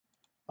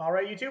All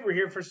right, YouTube, we're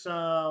here for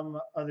some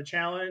of the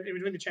challenge, in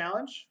between the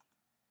challenge.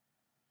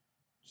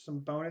 Some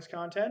bonus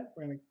content.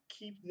 We're going to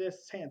keep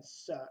this hand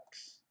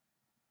sucks.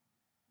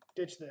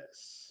 Ditch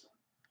this.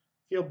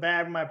 Feel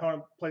bad when my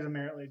opponent plays a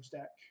Merit Lage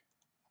deck.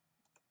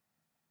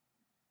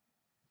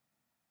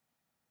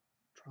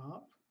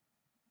 Drop.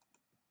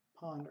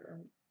 Ponder.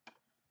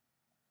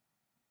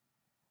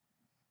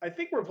 I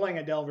think we're playing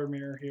a Delver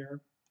mirror here.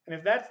 And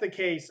if that's the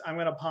case, I'm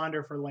going to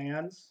ponder for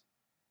lands.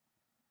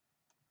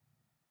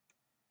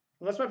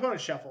 Unless my opponent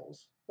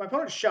shuffles. If my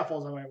opponent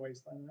shuffles, I'm going to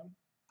wasteland them.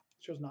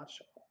 Chose not to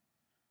shuffle.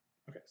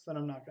 Okay, so then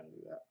I'm not going to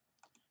do that.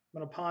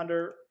 I'm going to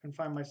ponder and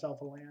find myself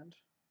a land.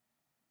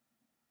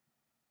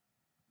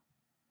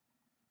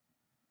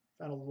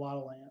 Found a lot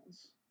of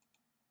lands.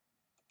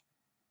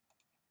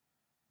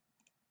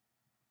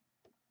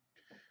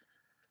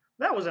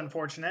 That was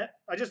unfortunate.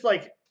 I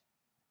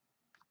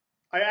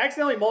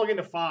accidentally mulliganed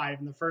to 5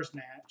 in the first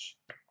match,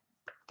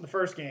 the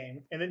first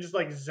game, and then just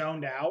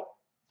zoned out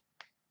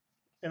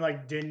and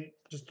didn't,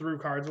 just threw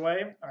cards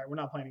away. All right, we're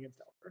not playing against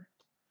Delver.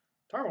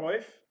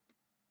 Tarmogoyf.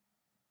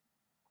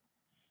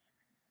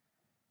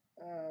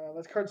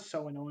 This card's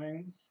so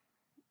annoying.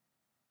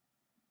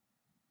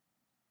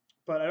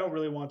 But I don't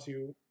really want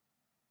to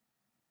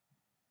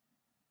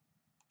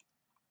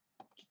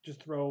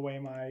just throw away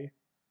my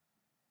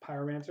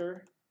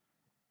Pyromancer.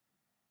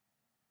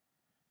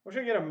 Wish I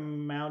could get a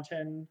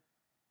mountain.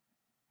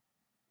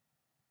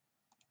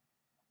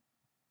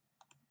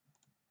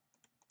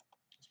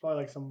 It's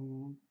probably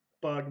some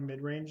bug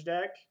mid-range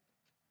deck.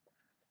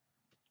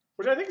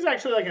 Which I think is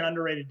actually an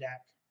underrated deck.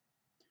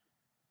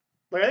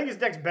 I think his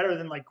deck's better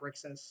than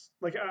Grixis.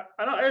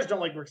 I just don't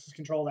like Grixis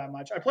control that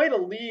much. I played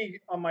a league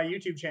on my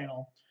YouTube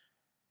channel.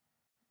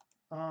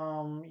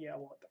 Yeah,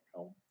 we'll let that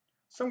go.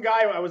 Some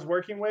guy I was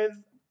working with,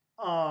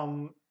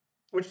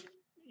 which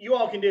you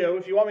all can do.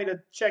 If you want me to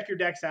check your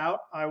decks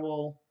out, I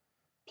will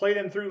play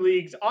them through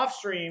leagues off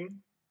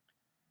stream.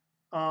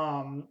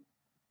 And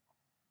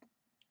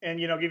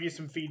give you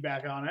some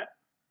feedback on it.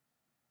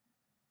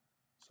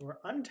 So we're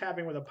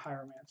untapping with a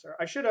Pyromancer.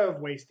 I should have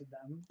wasted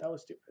them. That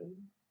was stupid.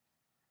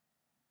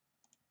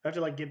 I have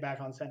to get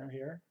back on center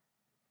here.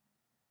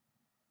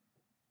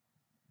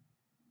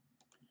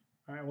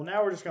 All right, well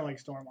now we're just gonna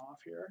storm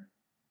off here.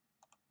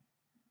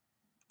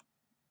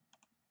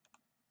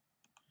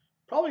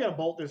 Probably gonna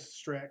bolt this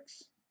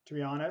Strix, to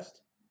be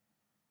honest.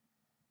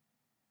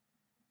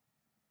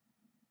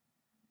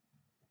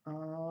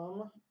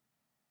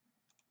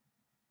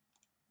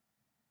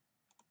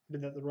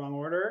 Did that the wrong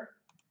order.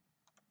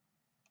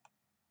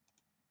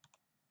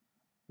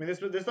 I mean,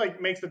 this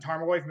makes the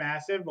Tarmogoyf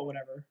massive, but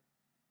whatever.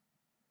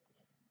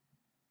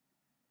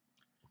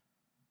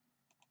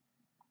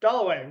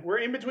 Dollaway, we're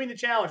in between the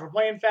challenge. We're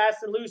playing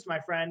fast and loose, my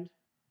friend.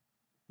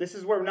 This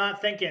is where we're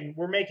not thinking.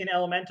 We're making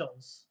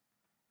elementals.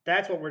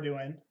 That's what we're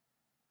doing.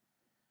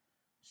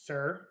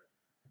 Sir.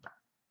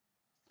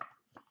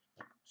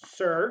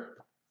 Sir.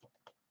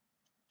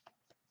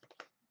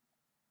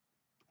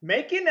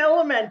 Making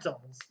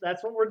elementals.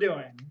 That's what we're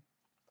doing.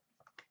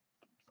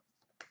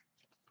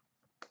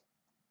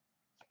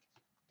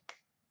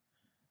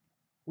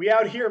 We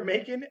out here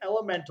making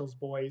elementals,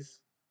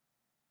 boys.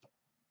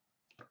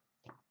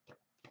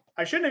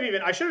 I should have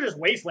just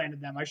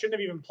wastelanded them. I shouldn't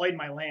have even played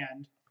my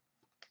land.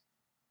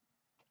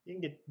 You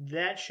can get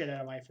that shit out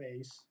of my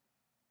face.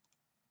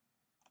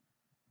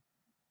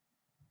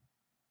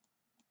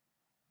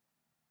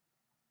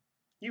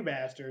 You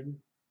bastard.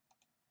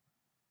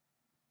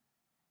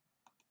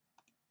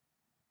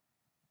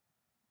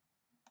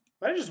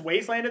 If I just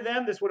wastelanded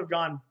them, this would have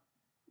gone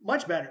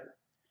much better.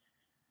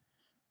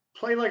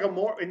 Play a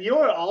more, and you know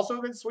what would also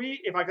have been sweet?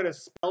 If I could have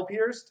spell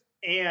pierced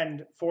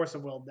and force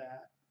of willed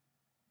that.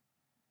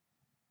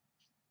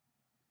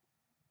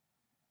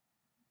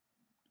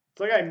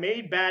 It's I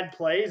made bad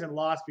plays and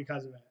lost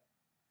because of it.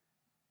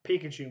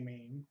 Pikachu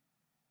meme.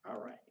 All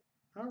right.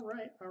 All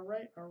right. All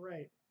right. All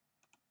right.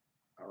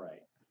 All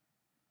right.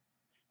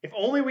 If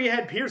only we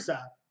had Pierce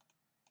up.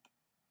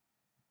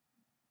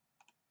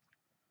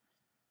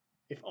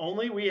 If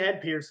only we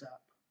had Pierce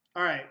up.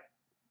 All right.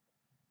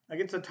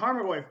 Against a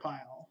Tarmogoyf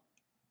pile.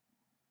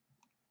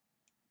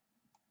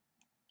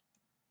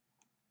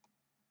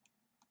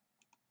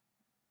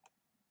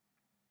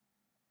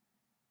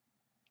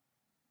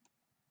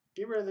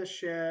 Get rid of this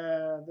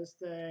shit, this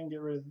thing,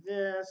 get rid of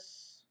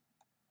this.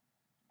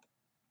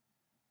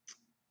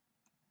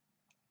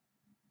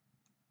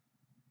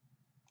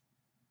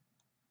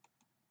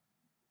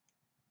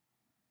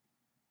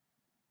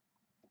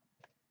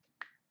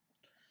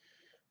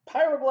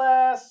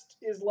 Pyroblast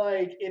is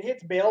it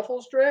hits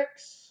Baleful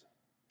Strix.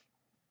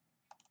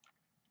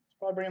 It's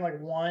probably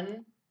bringing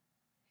 1.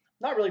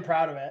 Not really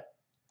proud of it.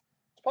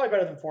 It's probably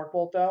better than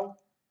Forkbolt though.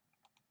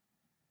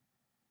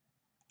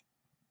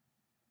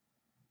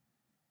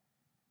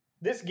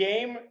 This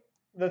game,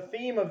 the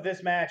theme of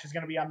this match is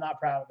going to be I'm not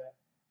proud of it.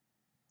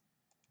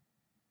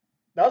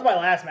 That was my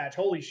last match.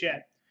 Holy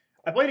shit.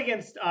 I played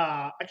against,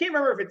 I can't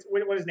remember if it's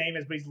what his name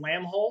is, but he's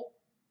Lambholt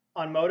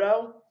on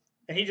Moto.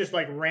 and he just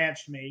like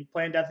ranched me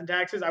playing Death and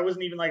Taxes. I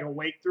wasn't even like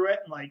awake through it,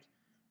 and like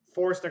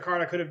forced a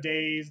card I could have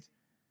dazed.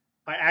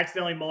 I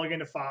accidentally mulliganed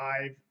to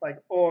 5. Like,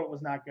 oh, it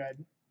was not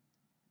good.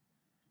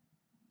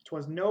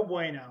 'Twas no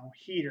bueno.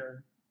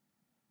 Heater.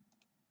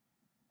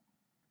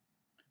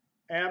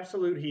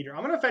 Absolute heater.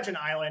 I'm going to fetch an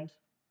island.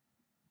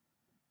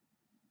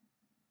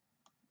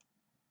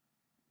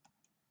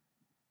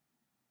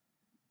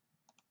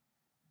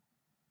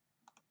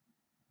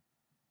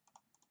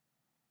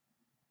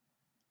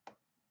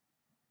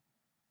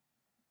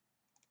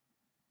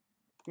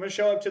 I'm going to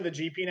show up to the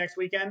GP next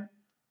weekend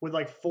with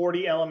like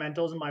 40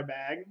 elementals in my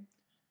bag.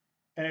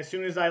 And as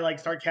soon as I like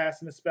start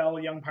casting the spell,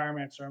 Young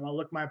Pyromancer, I'm going to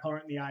look my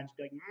opponent in the eye and just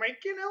be like,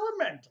 making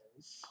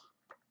elementals.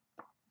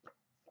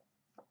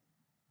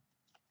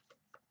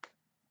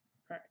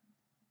 All right.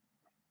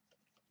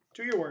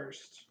 Do your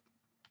worst.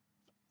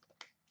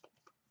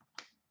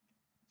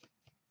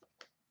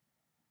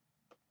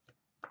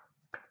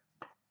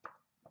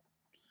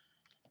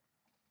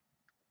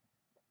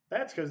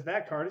 That's because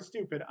that card is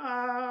stupid.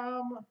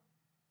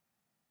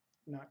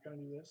 Not going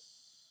to do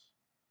this.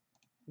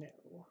 No.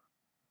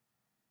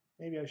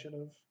 Maybe I should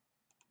have.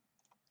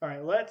 All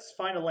right, let's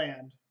find a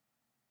land.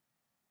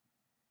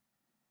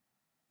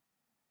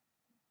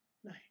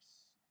 Nice.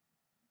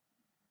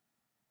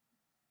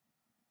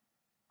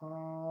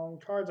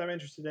 Cards I'm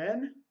interested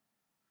in.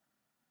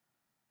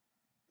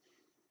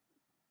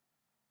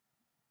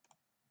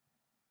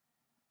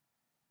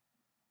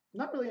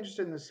 Not really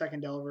interested in the second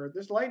Delver.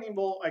 This Lightning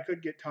Bolt I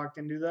could get talked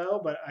into though,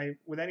 but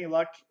with any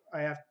luck,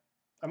 I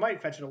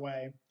might fetch it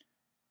away.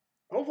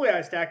 Hopefully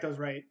I stack those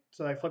right,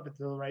 so I flip it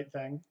to the right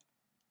thing.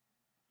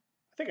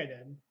 I think I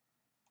did.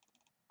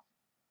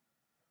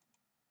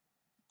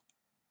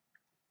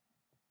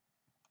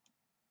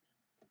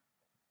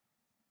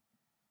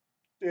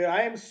 Dude,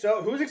 I am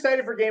so... Who's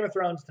excited for Game of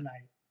Thrones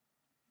tonight?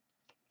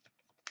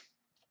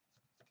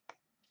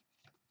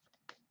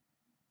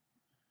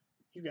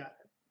 You got it.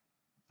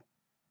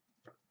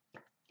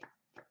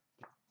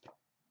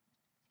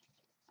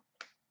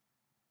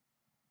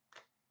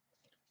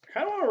 I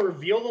kind of want to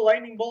reveal the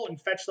Lightning Bolt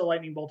and fetch the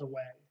Lightning Bolt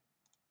away.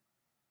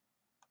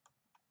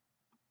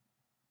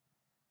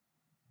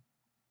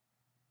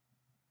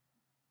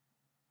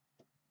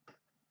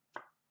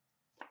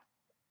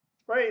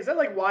 Right, is that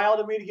like wild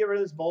of me to get rid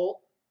of this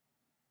bolt?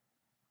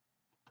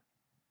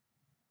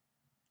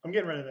 I'm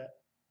getting rid of it.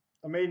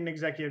 I made an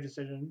executive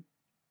decision.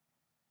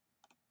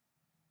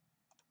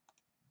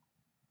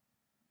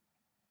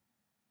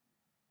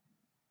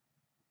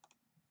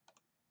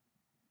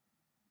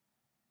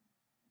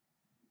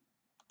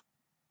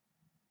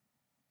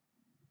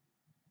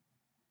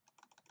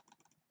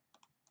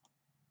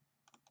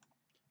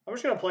 I'm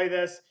just going to play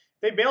this. If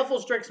they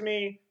Baleful Strix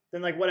me,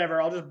 then like whatever,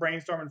 I'll just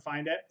brainstorm and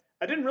find it.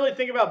 I didn't really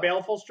think about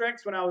Baleful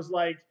Strix when I was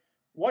like,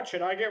 what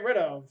should I get rid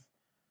of?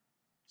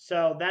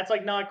 So that's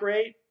like not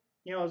great.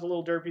 You know, it was a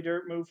little derpy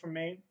dirt move from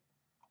me.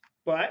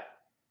 But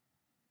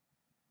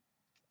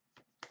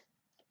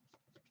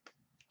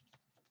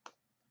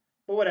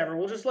whatever,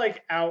 we'll just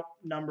like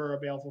outnumber a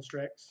Baleful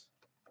Strix.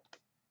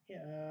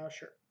 Yeah,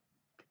 sure.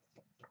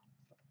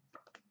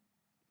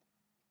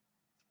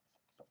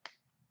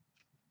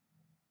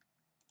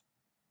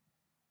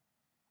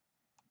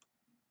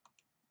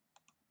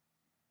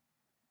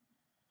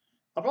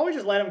 I'll probably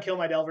just let him kill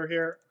my Delver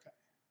here. Okay.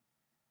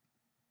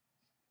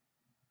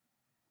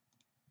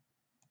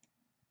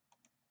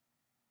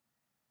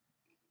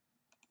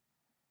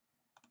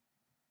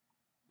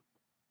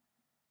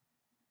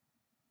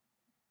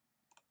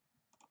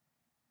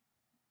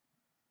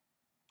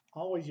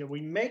 Always, yeah, we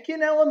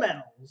making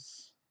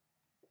elementals.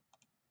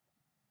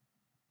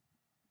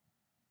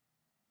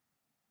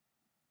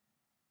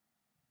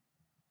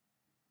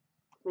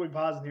 What are we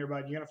pausing here,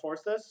 bud? You gonna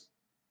force this?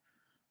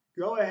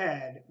 Go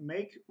ahead,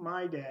 make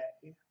my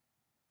day.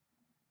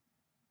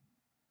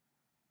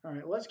 All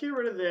right, let's get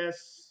rid of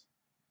this.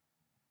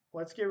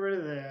 Let's get rid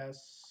of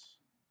this.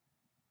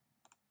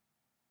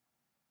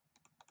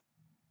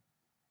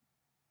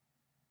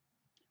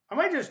 I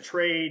might just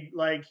trade,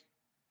 like,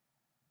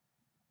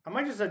 I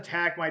might just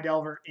attack my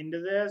Delver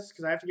into this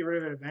because I have to get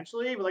rid of it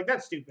eventually. But, like,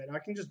 that's stupid. I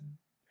can just,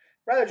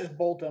 rather just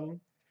bolt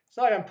him. It's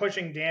not like I'm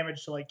pushing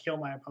damage to, like, kill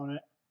my opponent.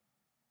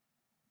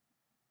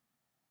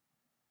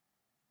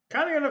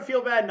 Kind of going to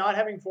feel bad not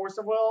having Force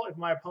of Will if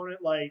my opponent,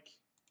 like,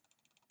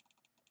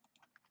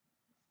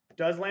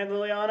 does land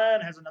Liliana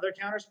and has another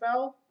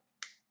counterspell.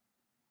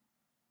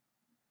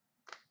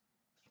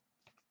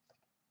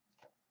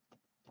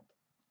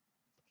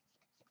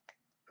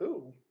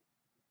 Ooh.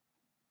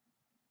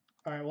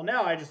 All right, well,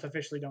 now I just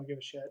officially don't give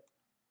a shit.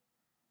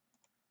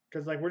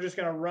 Because, like, we're just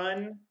going to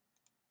run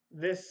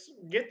this,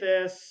 get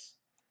this,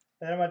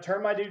 and then I'm going to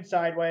turn my dude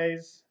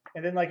sideways.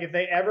 And then, like, if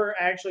they ever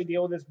actually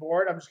deal with this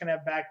board, I'm just going to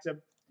have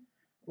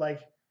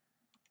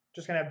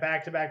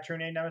back-to-back True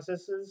Name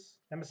Nemesises.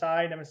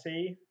 Nemesi,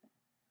 Nemesi.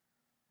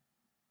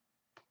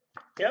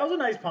 Yeah, that was a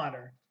nice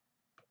ponder.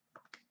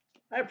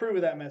 I approve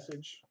of that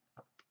message.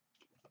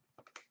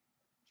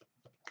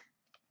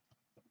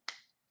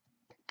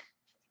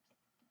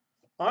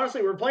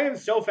 Honestly, we're playing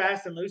so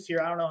fast and loose here.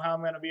 I don't know how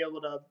I'm going to be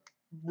able to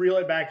reel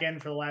it back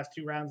in for the last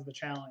 2 rounds of the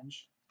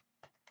challenge.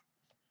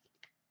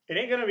 It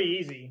ain't going to be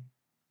easy.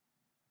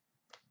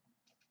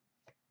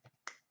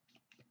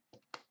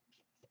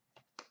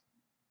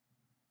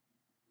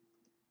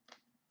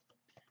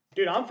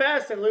 Dude, I'm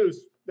fast and loose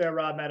there,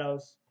 Rob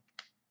Meadows.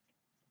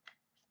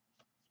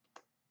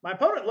 My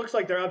opponent looks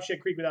like they're up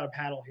shit creek without a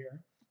paddle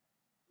here.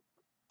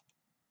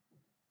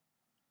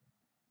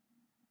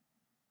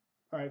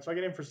 All right, so I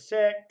get in for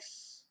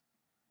 6.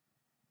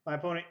 My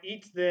opponent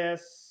eats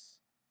this.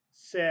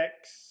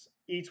 6.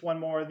 Eats one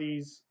more of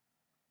these.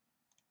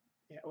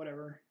 Yeah,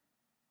 whatever.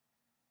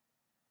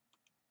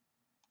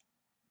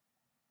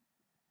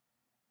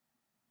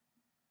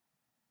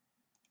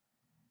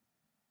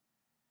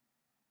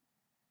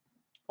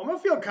 I'm going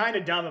to feel kind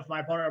of dumb if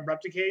my opponent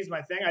abrupt decays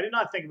my thing. I did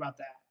not think about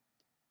that.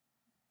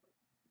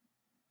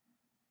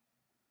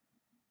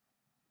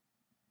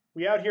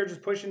 We out here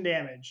just pushing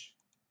damage.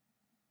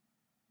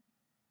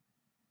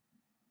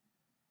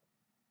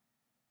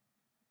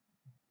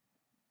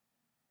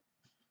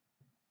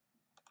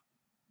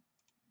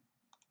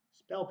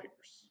 Spell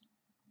Pierce.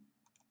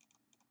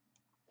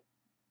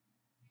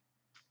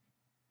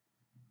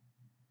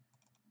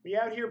 We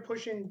out here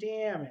pushing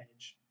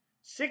damage.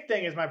 Sick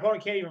thing is my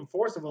opponent can't even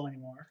force a will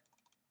anymore.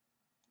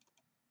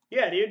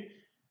 Yeah, dude.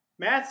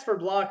 Maths for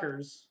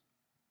blockers.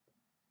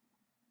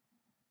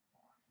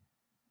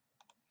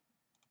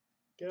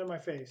 Get out of my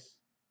face.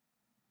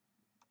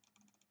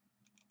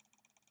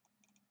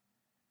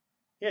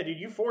 Yeah, dude,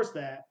 you forced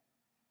that.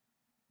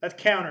 That's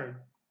countered.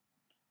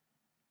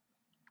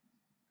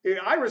 Dude,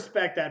 I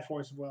respect that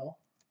force of will.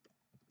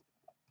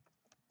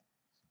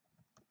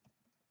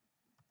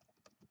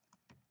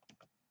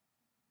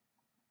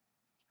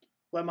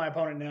 Let my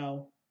opponent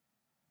know.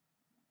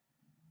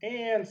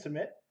 And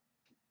submit.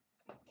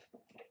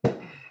 I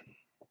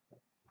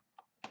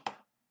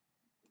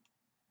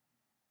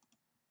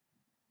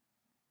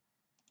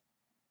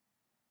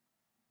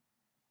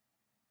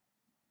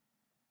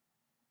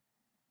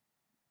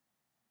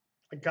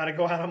gotta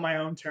go out on my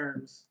own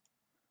terms.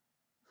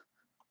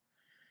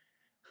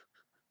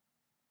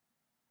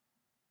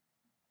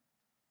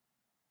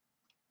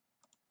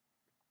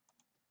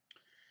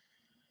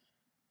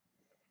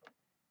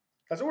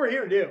 That's what we're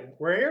here to do.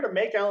 We're here to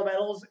make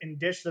elementals and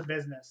dish the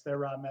business there,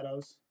 Rob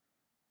Meadows.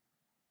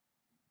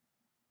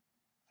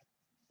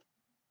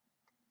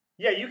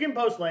 Yeah, you can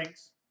post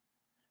links.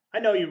 I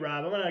know you,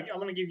 Rob. I'm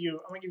gonna give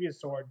you a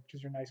sword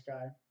because you're a nice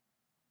guy.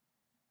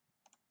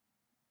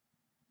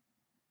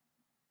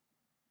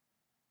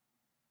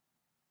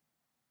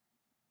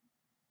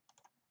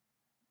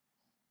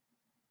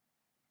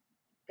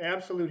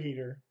 Absolute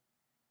heater.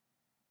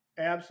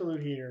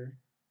 Absolute heater.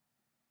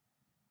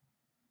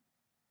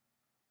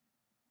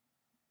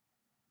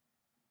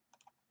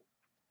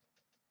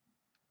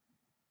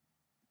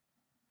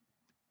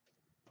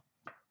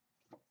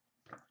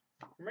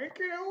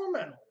 Making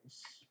elementals.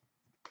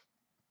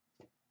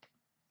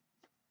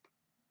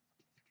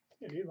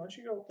 Yeah, dude, why don't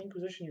you go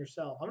Inquisition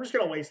yourself? I'm just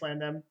gonna wasteland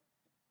them.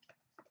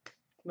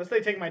 Unless they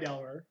take my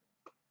Delver.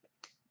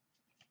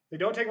 If they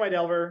don't take my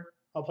Delver,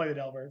 I'll play the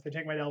Delver. If they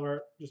take my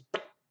Delver, just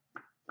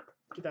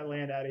get that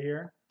land out of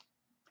here.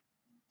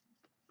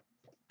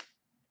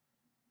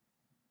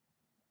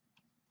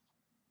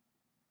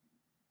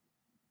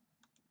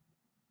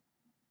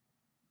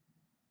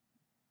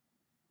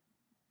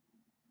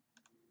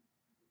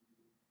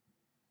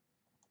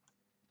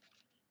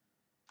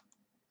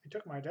 They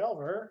took my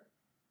Delver.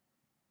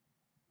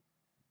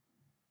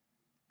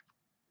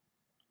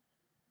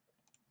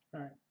 All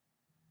right.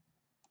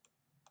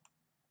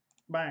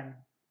 Bang.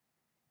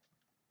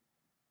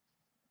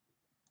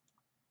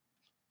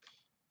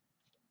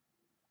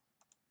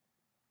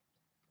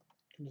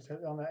 Can just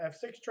hit on the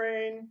F6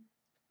 train.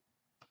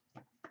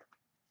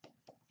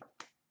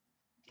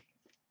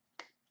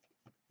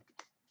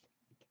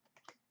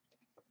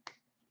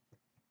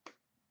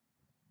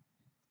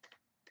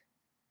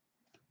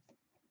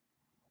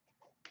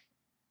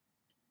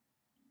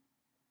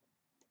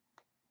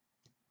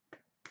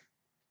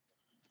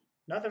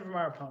 Nothing from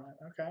our opponent.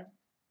 Okay.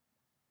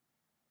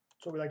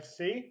 That's what we like to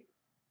see.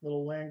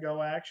 Little land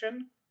go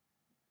action.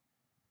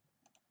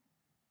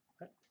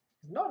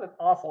 Not an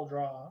awful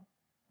draw.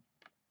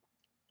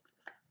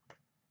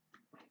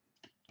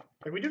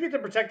 Like, we do get to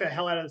protect the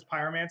hell out of this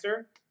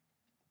Pyromancer.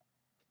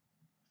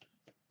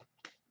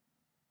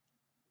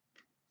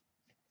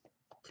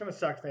 It's gonna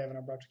suck if they have an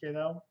abrupt decay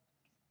though.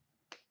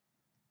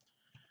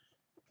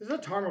 This is a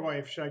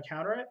Tarmogoyf. Should I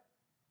counter it?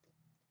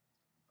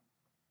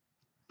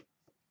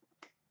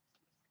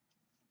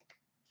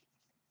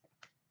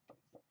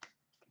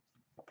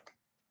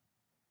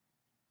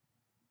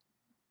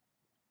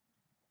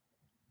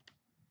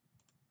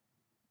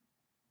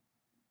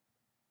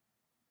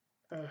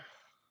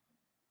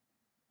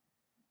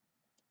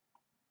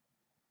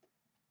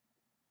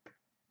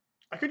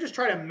 I could just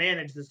try to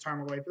manage this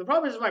Tarmogoyf. But the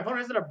problem is if my opponent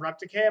has an abrupt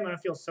decay, I'm gonna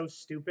feel so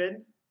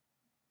stupid.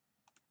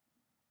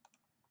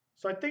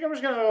 So I think I'm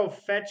just gonna go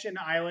fetch an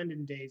island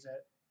and daze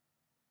it.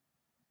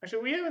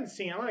 Actually, we haven't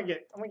seen. I'm gonna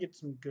get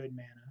some good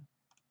mana.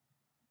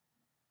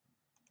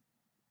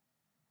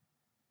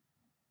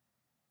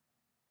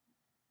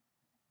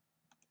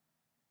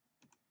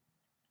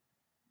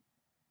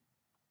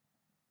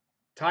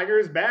 Tiger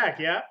is back.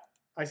 Yeah,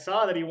 I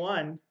saw that he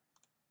won.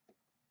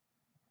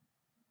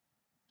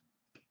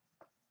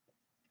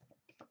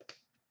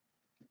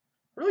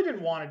 Really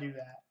didn't want to do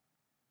that.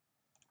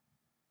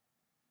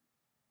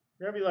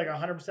 We're gonna be like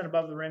 100%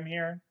 above the rim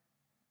here.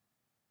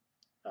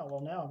 Oh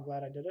well, now I'm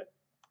glad I did it.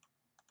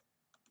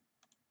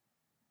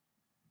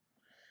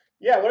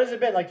 Yeah, what has it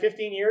been? Like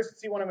 15 years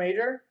since he won a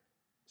major?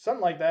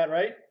 Something like that,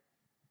 right?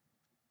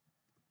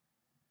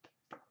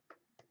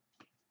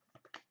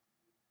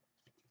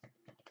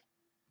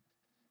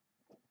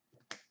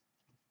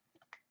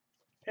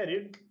 Yeah,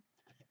 dude.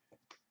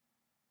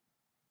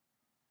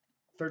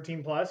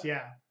 13 plus,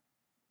 yeah.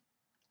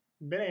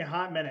 Been a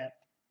hot minute.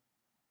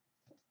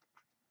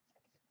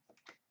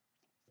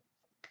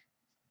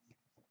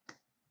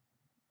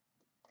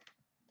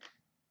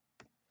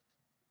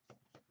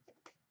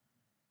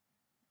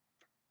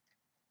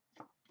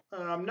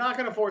 I'm not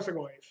going to force a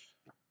wave.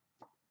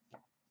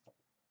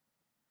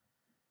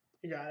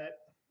 You got it.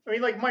 I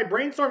mean, like, my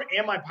Brainstorm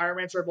and my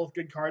Pyromancer are both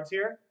good cards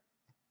here.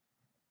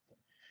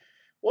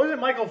 Wasn't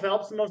Michael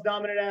Phelps the most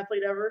dominant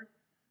athlete ever?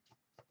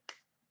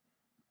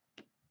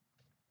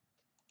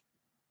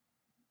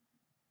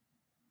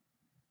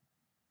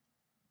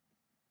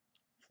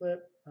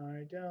 Flip,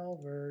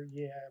 Delver,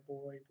 yeah,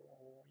 boy.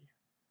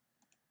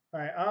 All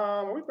right,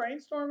 are we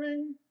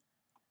brainstorming?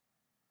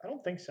 I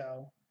don't think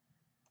so.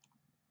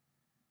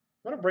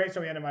 I'm going to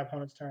brainstorm the end of my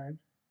opponent's turn.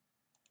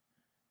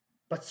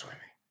 But swimming.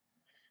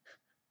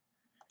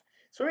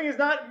 Swimming is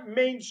not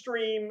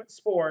mainstream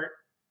sport,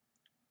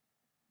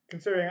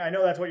 considering I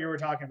know that's what you were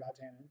talking about,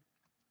 Tannen.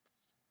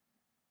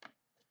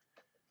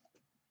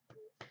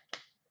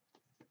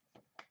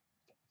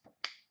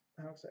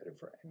 How excited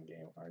for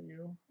Endgame are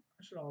you?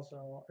 I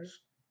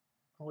just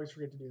always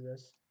forget to do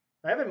this.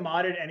 I haven't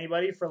modded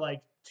anybody for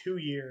like 2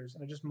 years,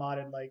 and I just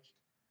modded like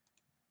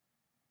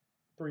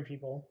 3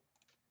 people.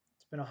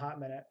 It's been a hot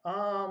minute.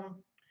 I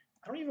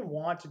don't even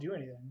want to do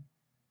anything.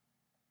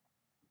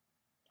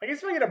 I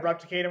guess if I get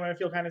Abrupticate, I'm going to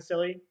feel kind of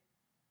silly.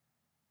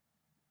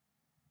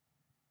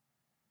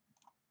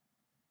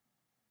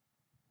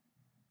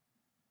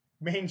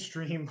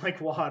 Mainstream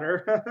like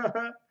water.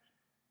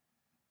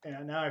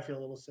 Yeah, now I feel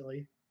a little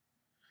silly.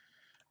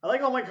 I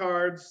like all my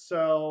cards,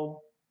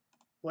 so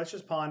let's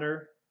just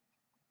ponder.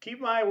 Keep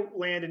my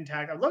land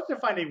intact. I'd love to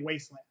find a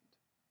wasteland.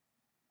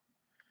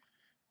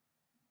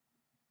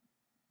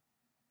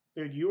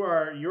 Dude,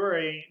 you're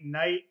a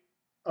knight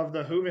of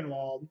the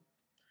Hoovenwald.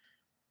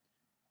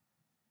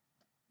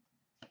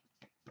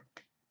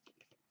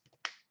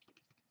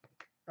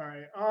 All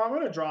right, I'm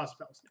gonna draw a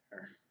spell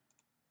snare.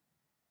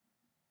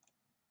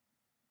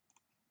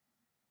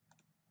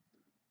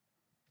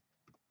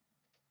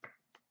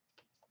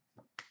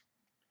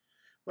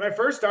 When I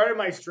first started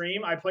my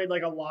stream, I played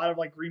like a lot of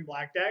like green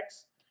black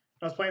decks.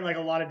 I was playing like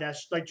a lot of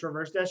like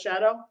Traverse Death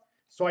Shadow.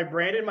 So I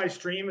branded my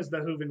stream as the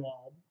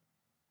Hoovenwald.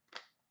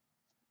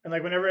 And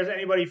like whenever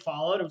anybody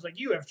followed, it was like,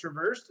 you have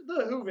traversed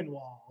the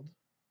Hoovenwald.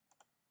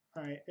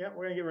 All right, yeah,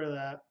 we're gonna get rid of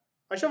that.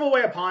 I shuffle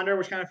away a Ponder,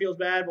 which kind of feels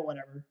bad, but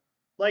whatever.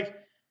 Like,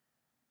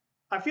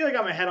 I feel like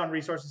I'm ahead on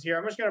resources here.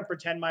 I'm just gonna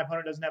pretend my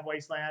opponent doesn't have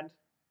Wasteland.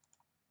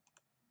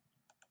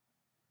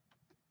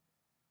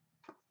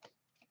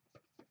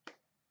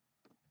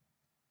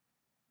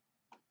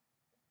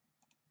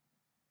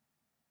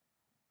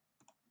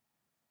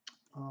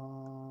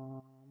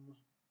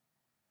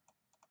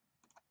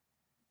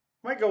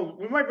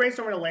 We might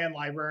brainstorm in a land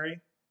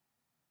library.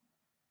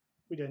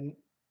 We didn't.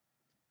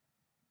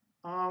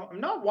 I'm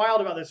not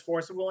wild about this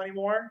Force of Will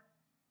anymore.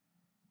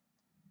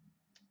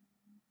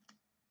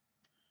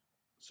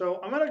 So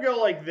I'm gonna go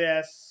like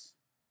this.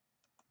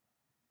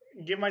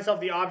 Give myself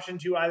the option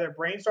to either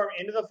brainstorm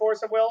into the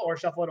Force of Will or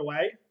shuffle it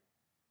away.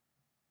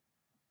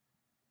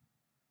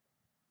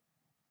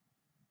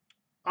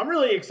 I'm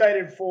really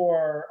excited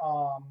for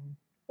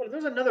well,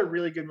 there's another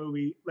really good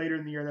movie later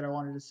in the year that I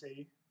wanted to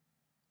see.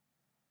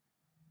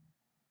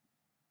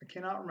 I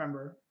cannot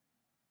remember.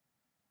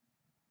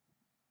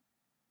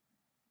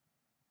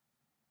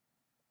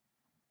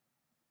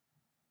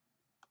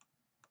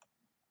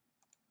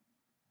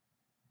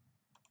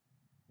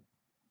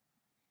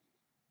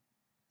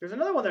 There's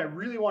another one that I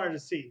really wanted to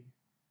see.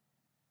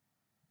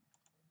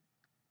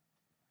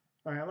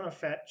 All right, I'm gonna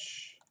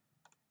fetch.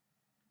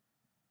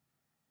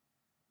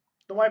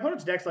 So my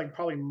opponent's deck's like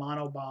probably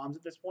mono bombs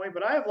at this point,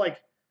 but I have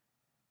like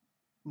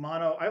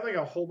I have like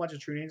a whole bunch of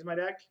True Names in my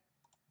deck.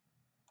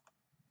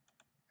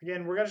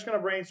 Again, we're just gonna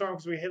brainstorm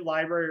because we hit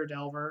Library or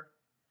Delver.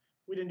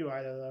 We didn't do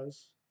either of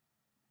those.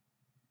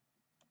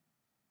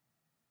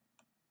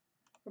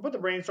 We'll put the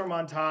brainstorm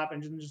on top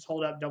and just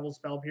hold up double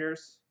Spell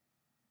Pierce.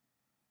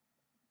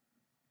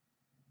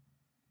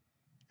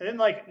 And then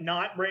like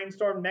not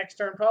brainstorm next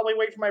turn. Probably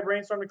wait for my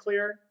brainstorm to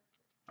clear.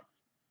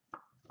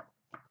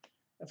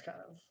 That's kind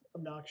of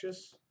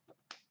obnoxious.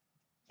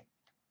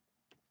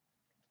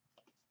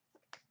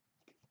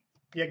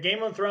 Yeah,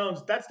 Game of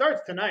Thrones. That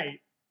starts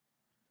tonight.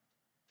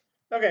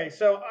 Okay,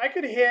 so I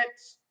could hit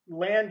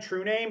land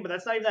True Name, but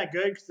that's not even that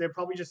good because they're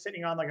probably just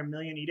sitting on like a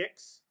million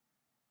edicts.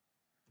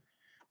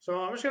 So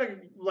I'm just gonna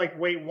like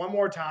wait one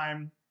more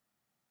time,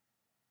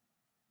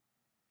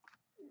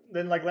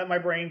 then like let my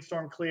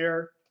brainstorm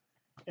clear,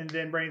 and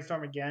then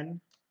brainstorm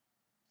again.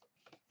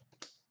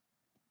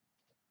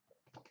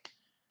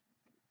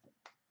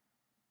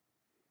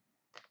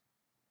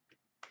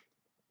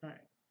 All right,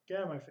 get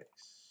out of my face.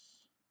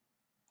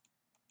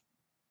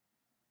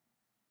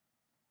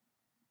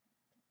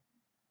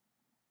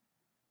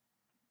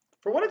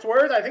 For what it's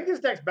worth, I think this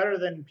deck's better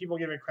than people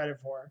give it credit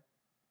for.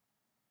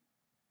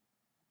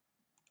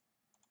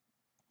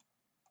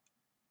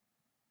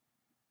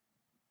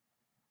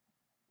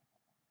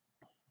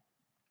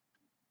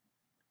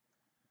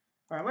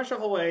 All right, I'm gonna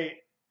shuffle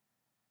away.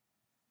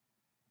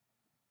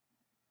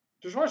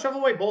 Just want to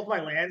shuffle away both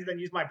my lands, then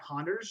use my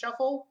ponder to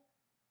shuffle.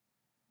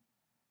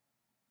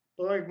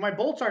 But like my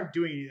bolts aren't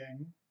doing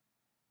anything.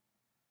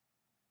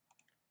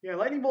 Yeah,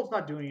 lightning bolt's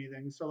not doing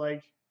anything. So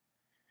like,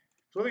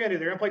 so what are they gonna do?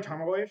 They're gonna play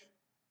Tarmogoyf.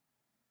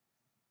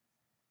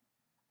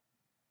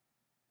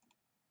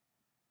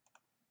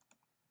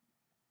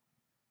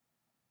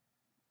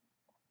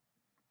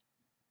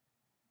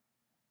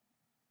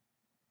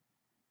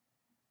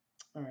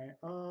 All right.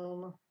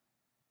 All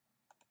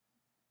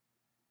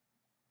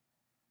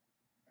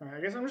right.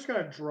 I guess I'm just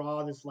gonna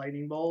draw this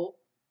lightning bolt.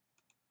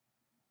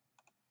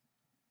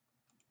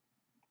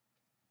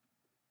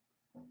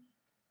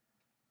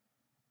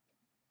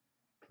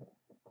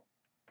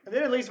 And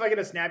then at least if I get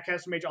a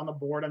Snapcaster Mage on the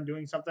board, I'm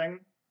doing something.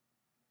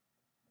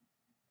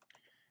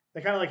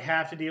 They kind of like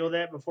have to deal with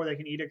it before they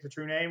can edict the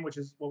True Name, which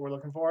is what we're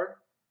looking for.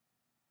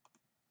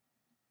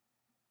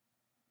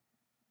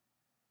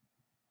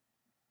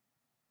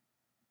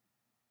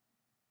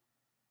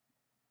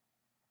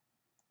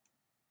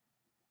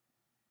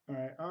 All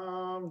right.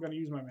 I'm gonna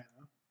use my mana.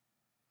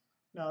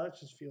 No, that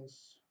just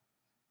feels.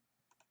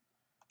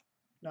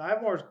 No, I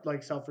have more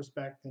like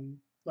self-respect than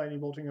lightning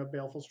bolting a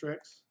Baleful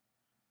Strix.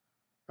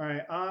 All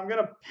right. I'm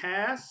gonna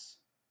pass.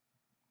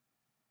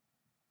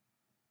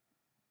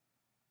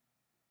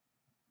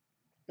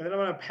 And then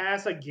I'm going to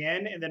pass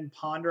again and then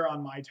ponder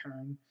on my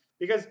turn.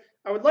 Because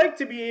I would like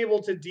to be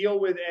able to deal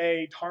with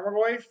a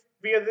Tarmogoyf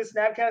via this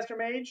Snapcaster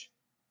Mage.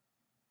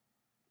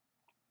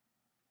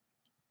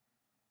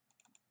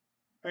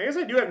 I guess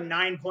I do have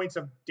 9 points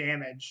of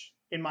damage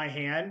in my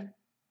hand.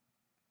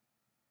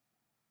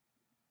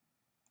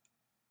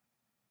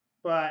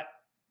 But,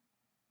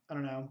 I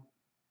don't know.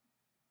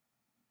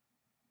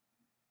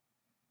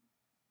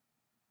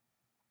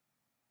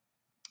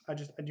 I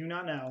do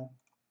not know.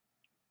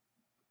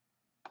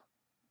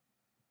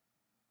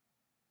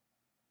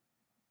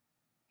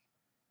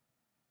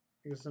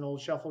 I guess an old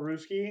Shuffle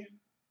Rooski.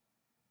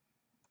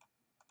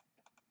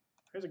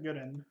 There's a good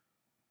one.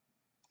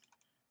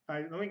 All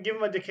right, let me give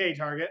him a decay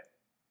target.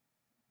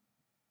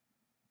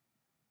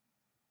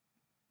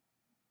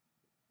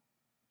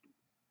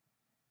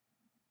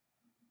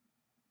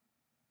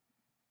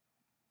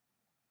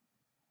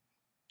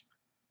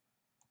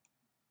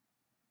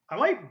 I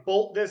might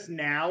bolt this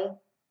now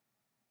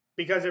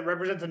because it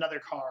represents another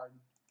card.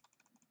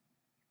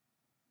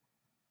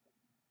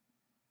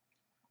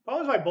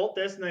 Probably if I bolt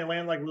this and they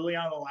land like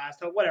Liliana the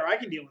Last Hope, whatever, I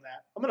can deal with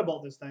that. I'm going to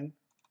bolt this thing.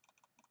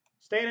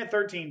 Staying at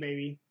 13,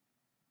 baby.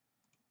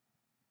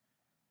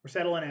 We're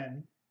settling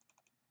in.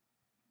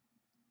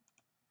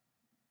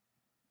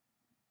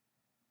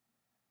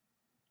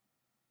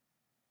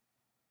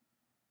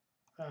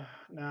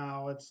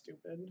 No, it's stupid.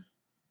 I'm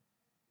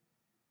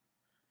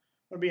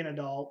gonna be an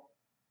adult.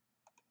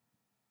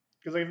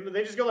 Because like,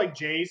 they just go like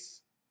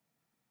Jace.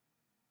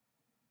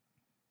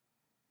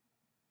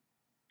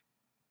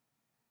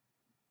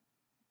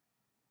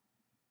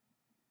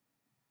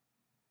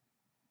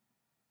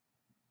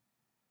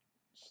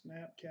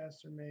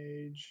 Snapcaster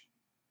Mage.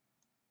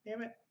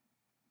 Damn it.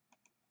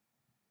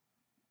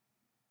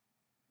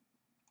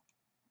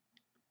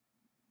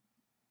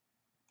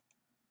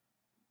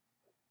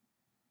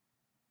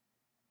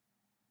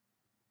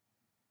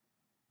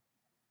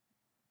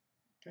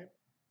 Okay.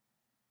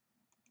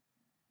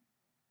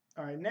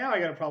 All right, now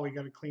I probably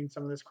gotta clean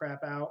some of this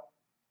crap out.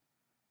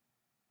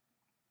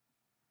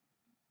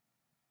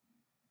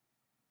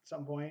 At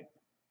some point.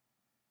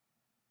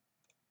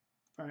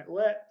 All right,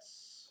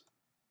 let's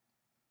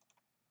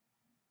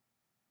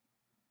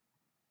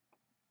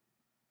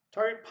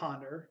target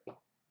Ponder.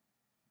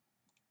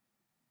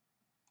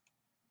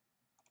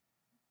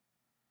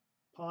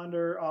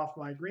 Ponder off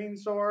my green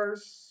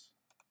source.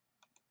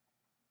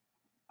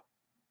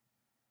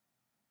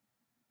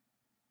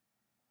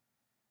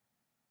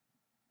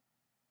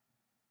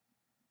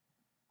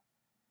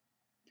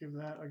 Give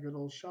that a good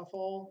old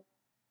shuffle.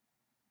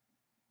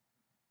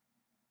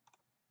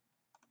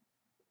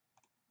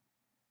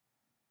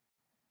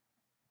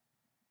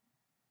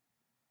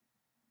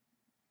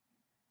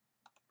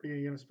 Are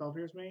you gonna Spell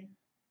Pierce me?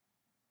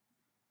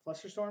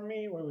 Flusterstorm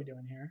me? What are we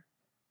doing here?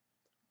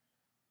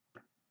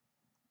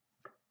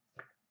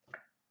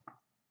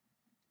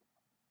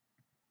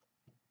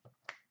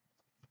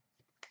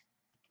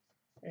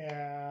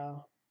 Yeah.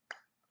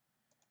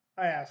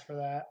 I asked for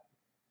that.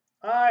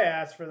 I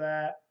asked for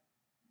that.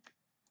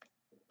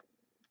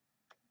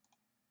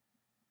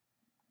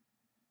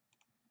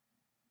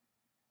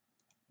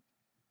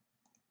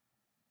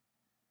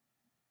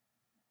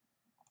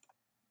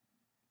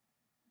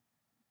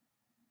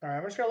 All right,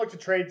 I'm just going to look to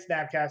trade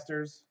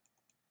Snapcasters.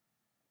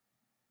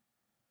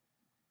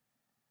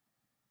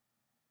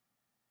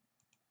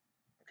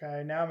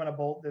 Okay, now I'm going to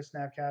bolt this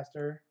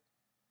Snapcaster.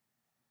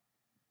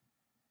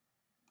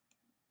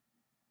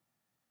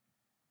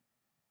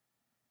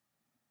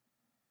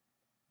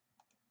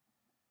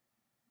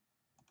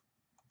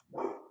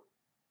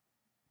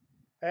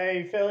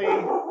 Hey, Philly.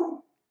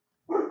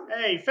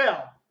 Hey, Phil.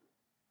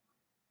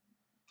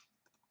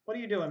 What are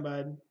you doing,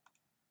 bud?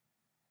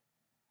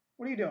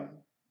 What are you doing?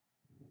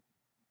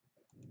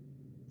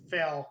 Phil.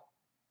 All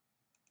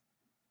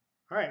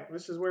right,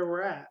 this is where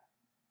we're at.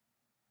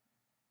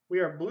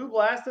 We are Blue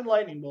Blast and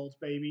Lightning Bolts,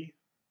 baby.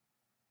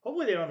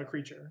 Hopefully they don't have a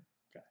creature.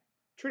 Okay.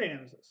 Trinity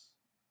Nemesis.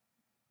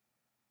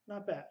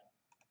 Not bad.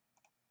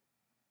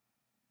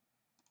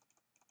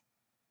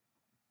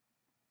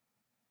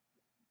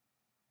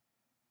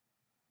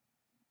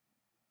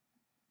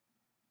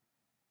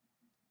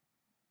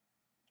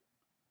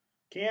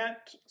 Can't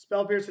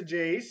Spell Pierce a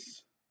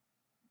Jace.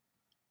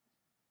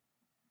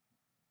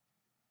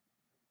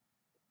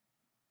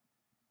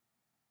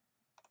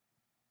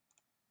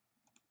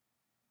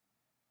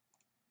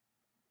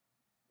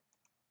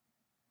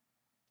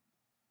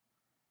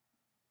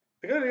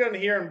 I could have gotten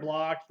here and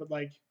blocked, but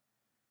like,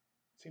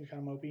 seems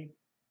kind of mopey.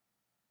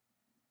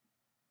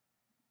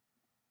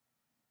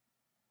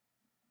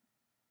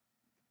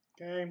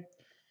 Okay.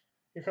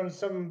 Here comes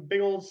some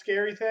big old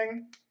scary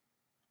thing.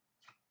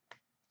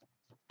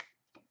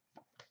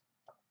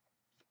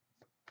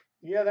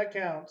 Yeah, that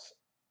counts.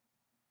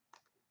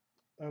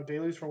 Oh,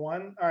 Deluge for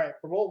one. All right,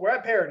 we're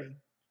at parity.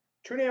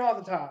 True name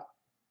off the top.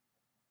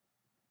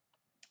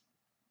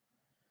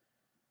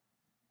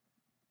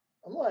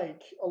 I'm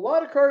like a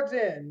lot of cards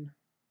in.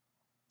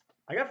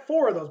 I got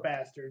 4 of those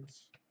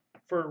bastards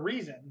for a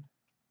reason.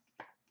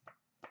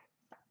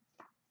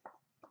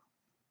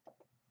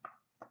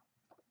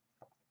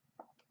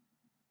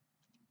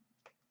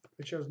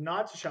 It chose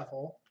not to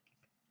shuffle.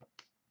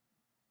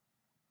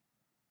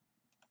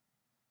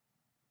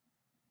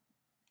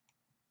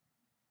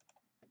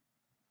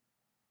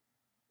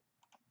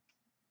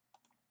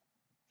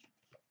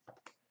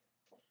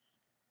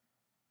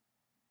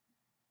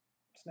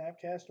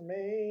 Snapcaster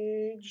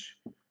Mage.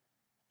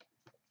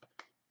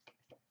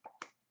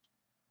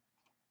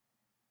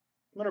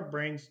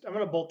 I'm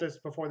gonna bolt this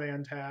before they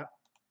untap.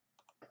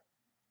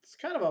 It's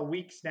kind of a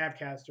weak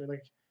Snapcaster.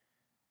 Like,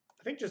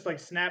 I think just like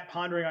Snap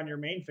Pondering on your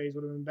main phase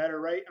would have been better,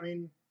 right? I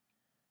mean,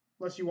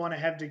 unless you want to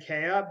have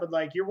Decay up, but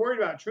like you're worried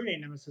about True Name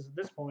Nemesis at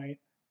this point.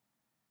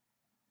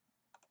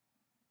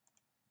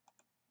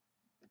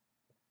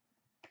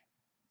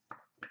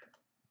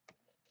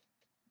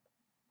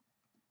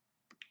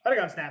 I'd have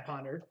gone Snap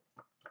Ponder.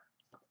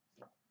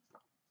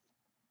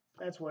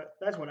 That's what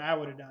I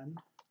would have done.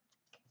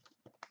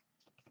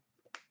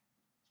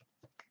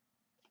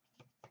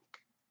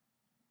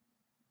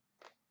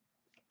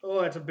 Oh,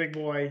 that's a big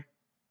boy.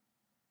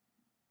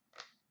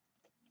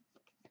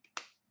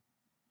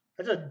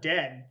 That's a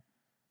dead.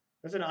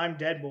 That's an I'm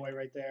dead boy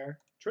right there.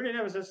 True Name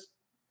Nemesis.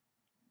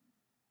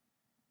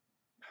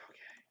 Okay.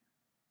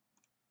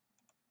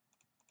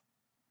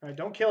 All right,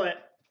 don't kill it.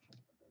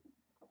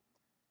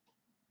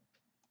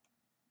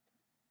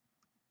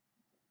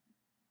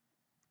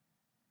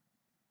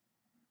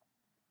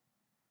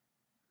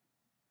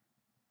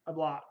 I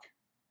block.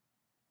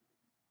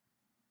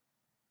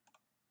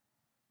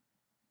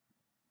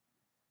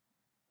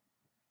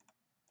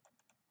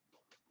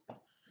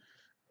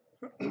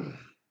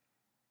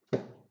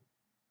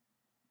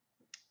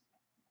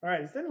 All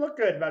right, this didn't look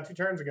good about 2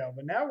 turns ago,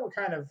 but now we're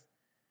kind of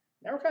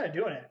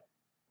doing it.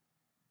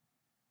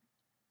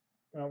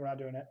 No, we're not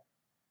doing it.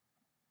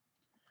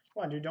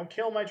 Come on, dude, don't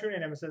kill my True Name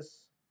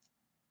Nemesis.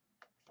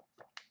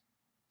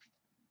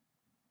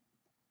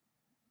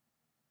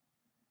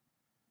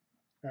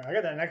 All right, I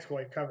got that next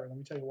boy covered. Let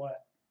me tell you what.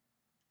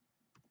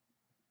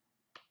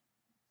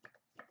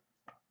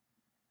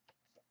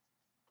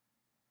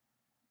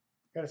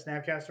 Got a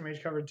Snapcaster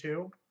Mage covered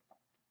too.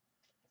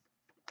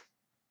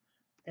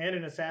 And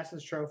an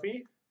Assassin's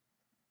Trophy.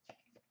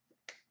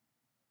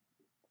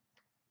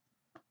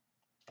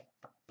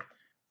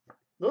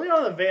 Lily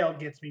on the Veil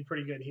gets me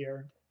pretty good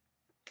here.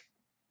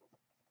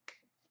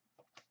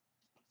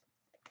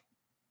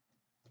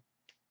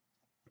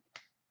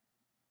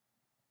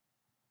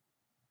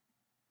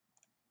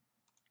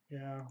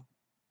 Yeah.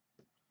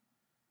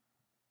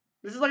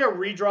 This is like a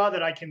redraw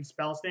that I can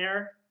Spell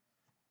Snare.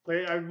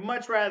 Like, I'd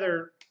much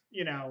rather,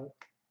 you know,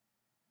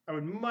 I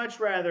would much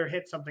rather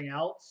hit something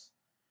else.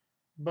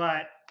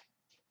 But,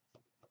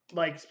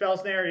 like, Spell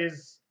Snare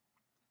is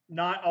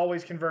not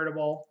always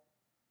convertible.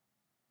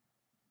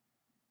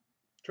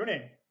 True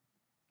name.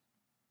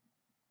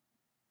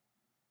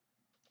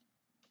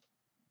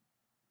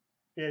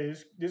 Yeah,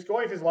 this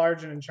Goyf is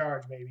large and in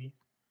charge, baby.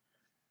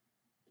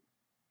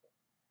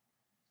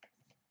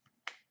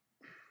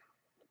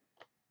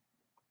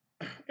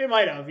 It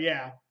might have,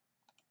 yeah.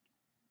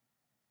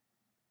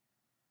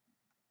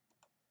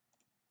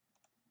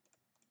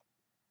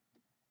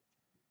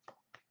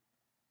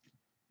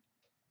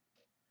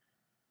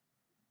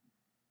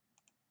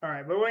 All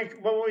right, but when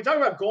we talk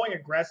about going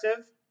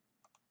aggressive,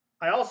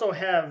 I also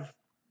have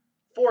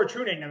 4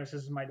 True Name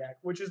Nemesis in my deck,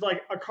 which is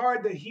like a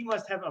card that he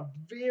must have a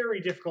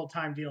very difficult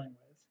time dealing with.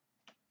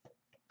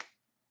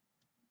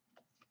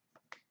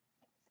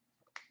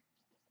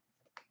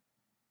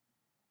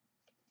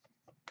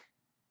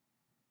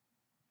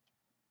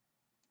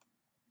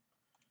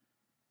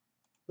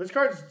 This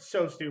card's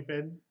so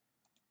stupid.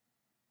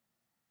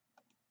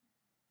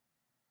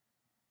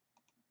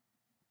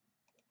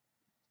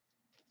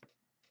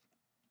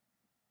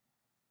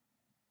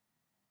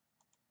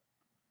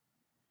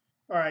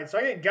 All right, so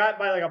I get got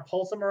by like a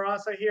Pulsa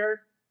Marasa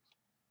here,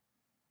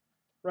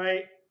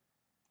 right?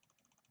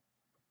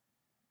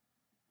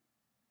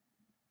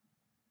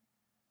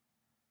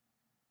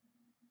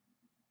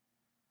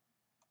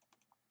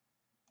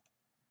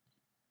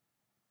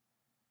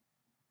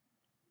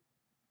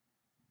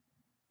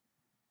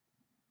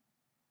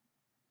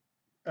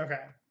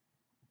 Okay.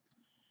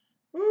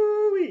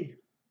 Woo-wee.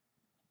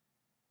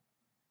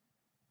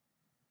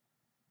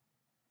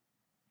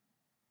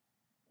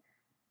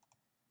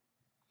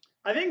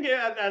 I think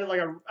at like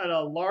at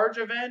a large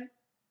event,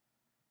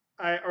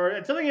 or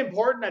at something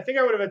important, I think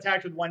I would have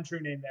attacked with 1 True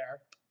Name there.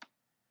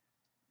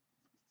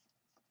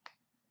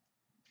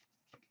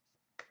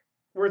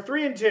 We're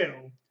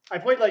 3-2. I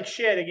played like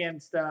shit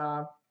against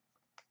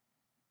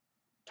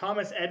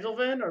Thomas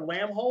Edelvin or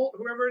Lamholt,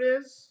 whoever it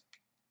is,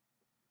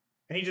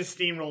 and he just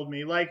steamrolled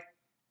me. Like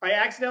I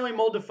accidentally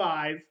mulled to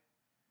 5.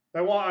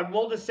 I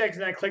mulled to 6,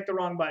 and I clicked the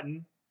wrong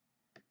button.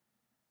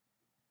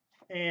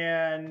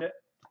 And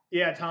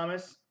yeah,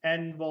 Thomas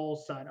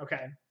Envol's son.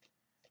 Okay,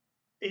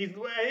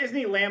 isn't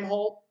he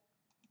Lamholt?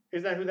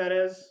 Is that who that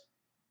is?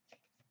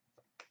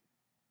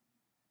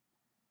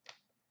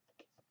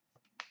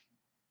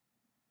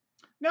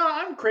 No,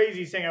 I'm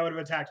crazy saying I would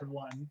have attacked with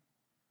 1.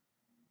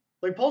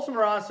 Like Pulsa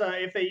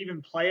Marasa, if they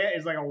even play it,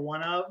 is like a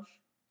 1 of.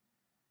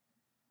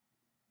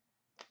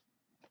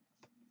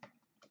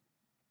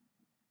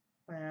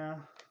 Yeah,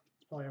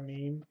 it's probably a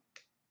meme.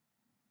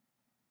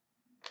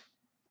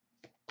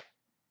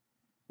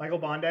 Michael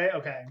Bondi?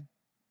 Okay.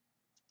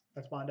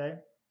 That's Bondi.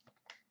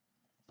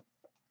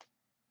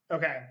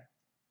 Okay.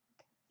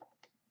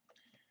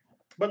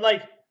 But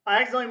like,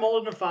 I accidentally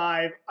molded into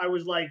 5. I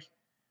was like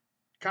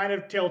kind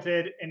of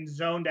tilted and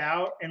zoned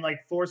out and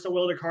like forced a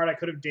will to card I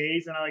could have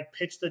dazed, and I like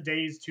pitched the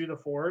daze to the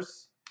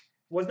force.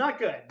 Was not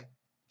good.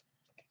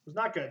 Was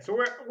not good. So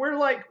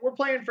we're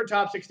playing for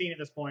top 16 at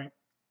this point.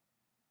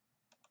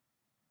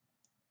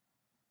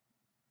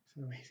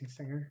 He's an amazing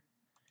singer.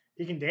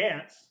 He can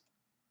dance.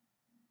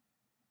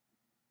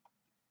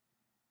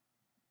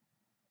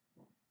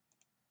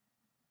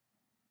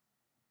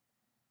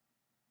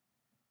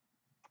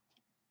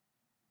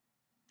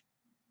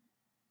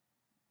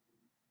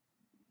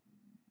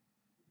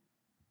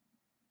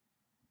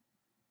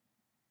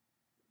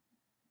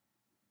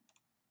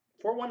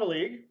 For 1 to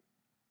league.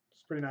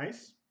 It's pretty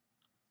nice.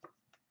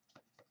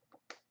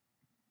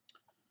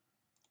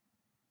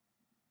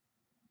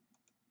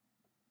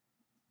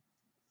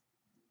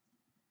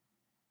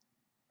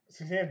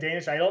 So he have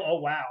Danish Idol. Oh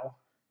wow.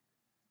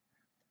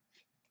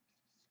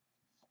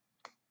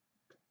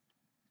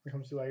 Here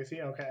comes to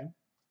Legacy. Okay.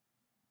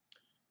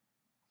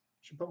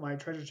 Should put my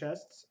treasure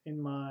chests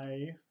in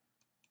my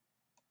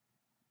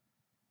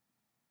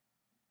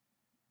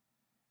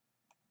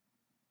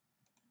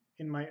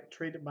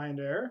trade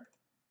binder.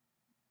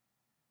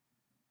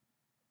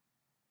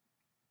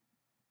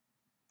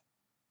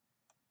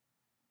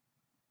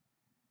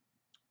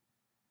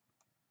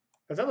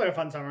 That sounds like a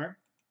fun summer.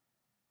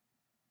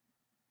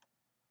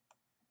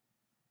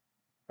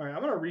 All right,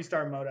 I'm gonna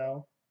restart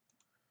Moto.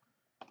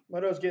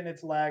 Moto's getting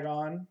its lag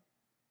on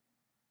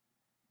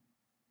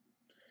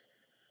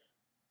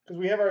because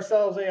we have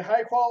ourselves a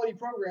high quality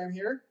program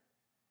here.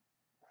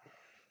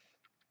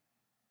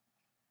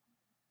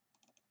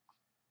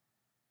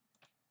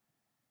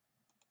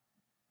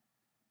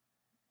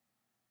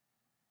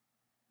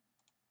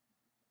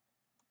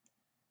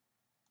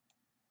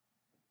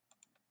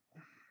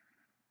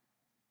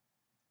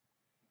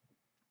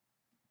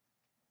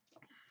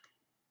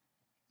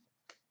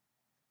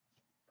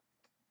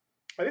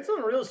 I did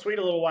something real sweet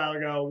a little while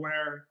ago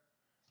where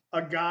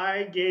a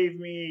guy paid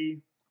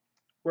me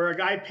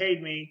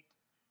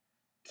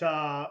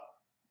to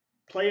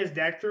play his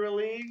deck through a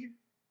league,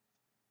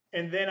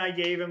 and then I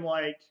gave him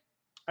like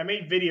I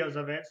made videos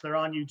of it, so they're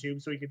on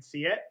YouTube, so he could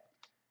see it.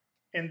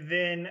 And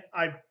then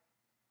I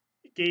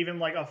gave him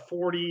like a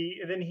 40,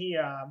 and then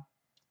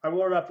I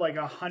wrote up like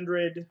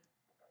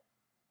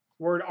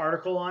 100-word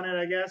article on it,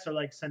 I guess, or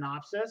like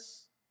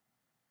synopsis,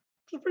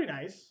 which was pretty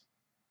nice.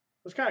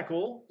 It was kind of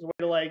cool. It was a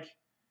way to like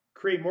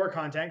create more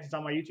content because it's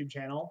on my YouTube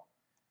channel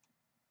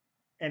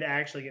and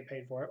actually get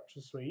paid for it, which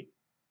is sweet.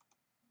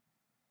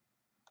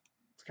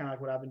 It's kind of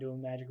like what I've been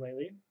doing with Magic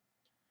lately.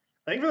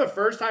 I think for the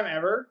first time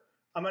ever,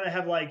 I'm going to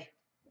have like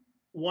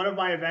one of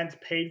my events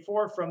paid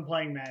for from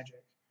playing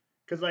Magic,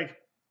 because like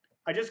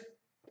I just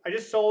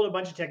sold a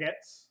bunch of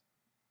tickets,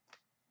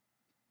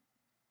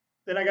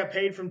 then I got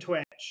paid from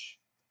Twitch,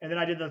 and then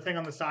I did the thing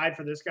on the side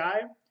for this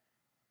guy.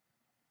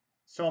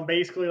 So I'm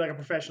basically like a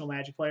professional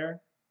Magic player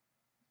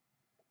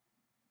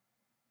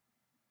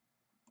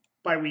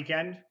by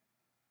weekend.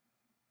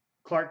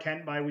 Clark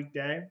Kent by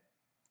weekday.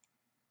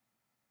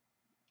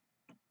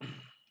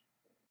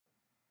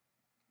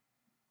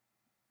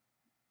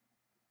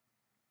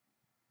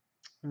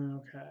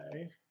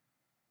 Okay.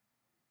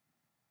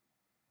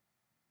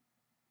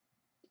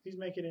 Please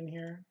make it in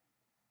here.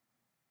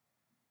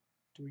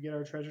 Do we get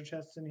our treasure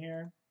chests in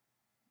here?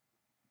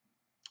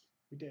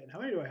 We did. How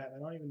many do I have? I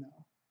don't even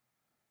know.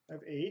 I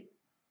have 8.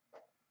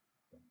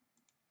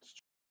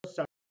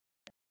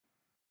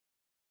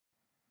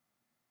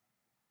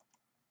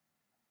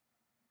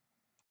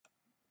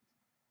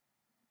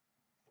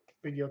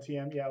 Big deal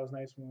TM. Yeah, it was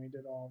nice when we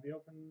did all the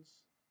opens.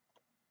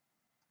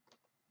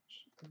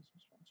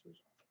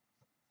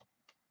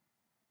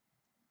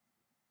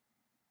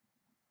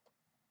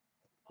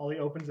 All the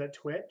opens at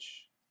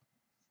Twitch.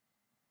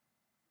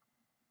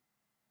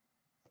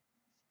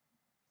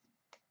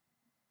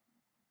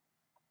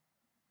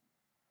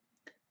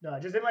 No, I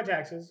just did my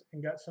taxes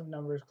and got some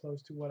numbers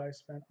close to what I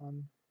spent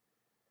and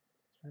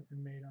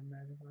made on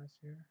Magic last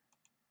year.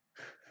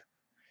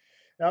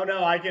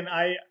 No, I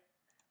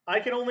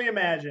can only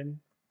imagine.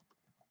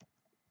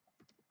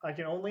 I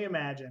can only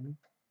imagine.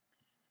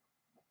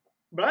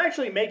 But I'm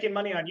actually making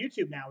money on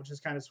YouTube now, which is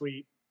kind of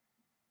sweet.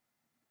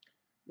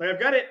 Like I've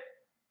got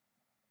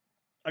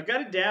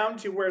it down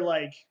to where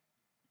like,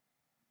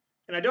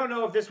 and I don't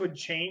know if this would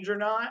change or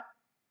not,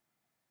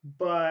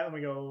 but let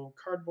me go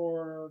card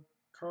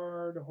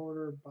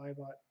hoarder, buy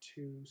bot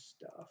 2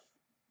 stuff.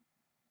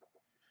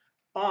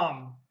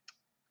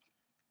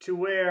 To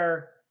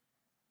where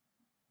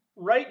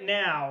right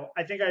now,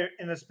 I think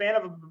in the span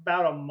of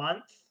about a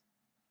month,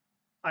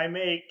 I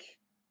make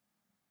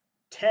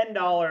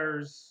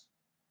 $10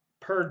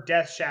 per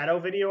Death Shadow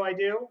video I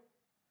do,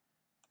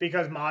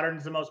 because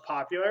Modern's the most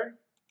popular.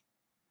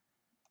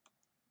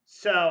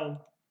 So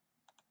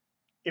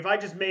if I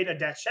just made a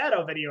Death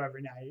Shadow video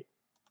every night,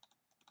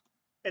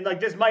 and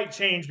like this might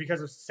change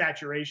because of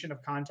saturation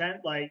of content,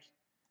 like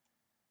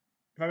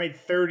if I made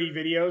 30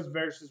 videos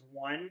versus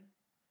 1,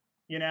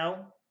 you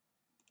know,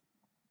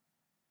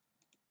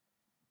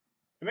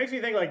 it makes me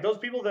think like those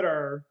people that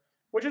are,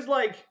 which is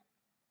like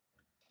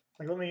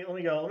let me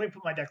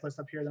put my deck list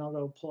up here, then I'll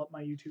go pull up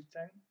my YouTube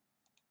thing.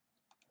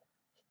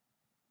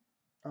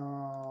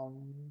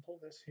 Pull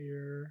this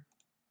here.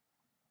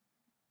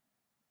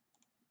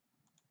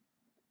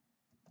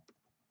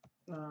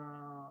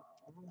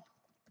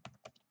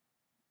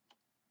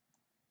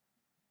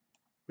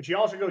 But you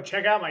also go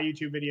check out my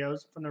YouTube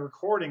videos from the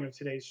recording of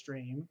today's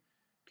stream,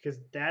 because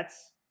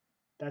that's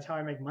how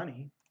I make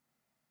money.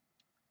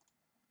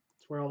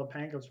 It's where all the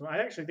pan comes from. I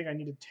actually think I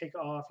need to take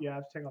off. Yeah, I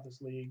have to take off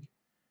this league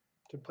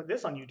to put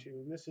this on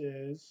YouTube. This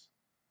is.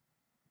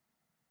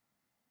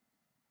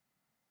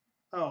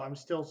 Oh, I'm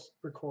still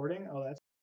recording. Oh, that's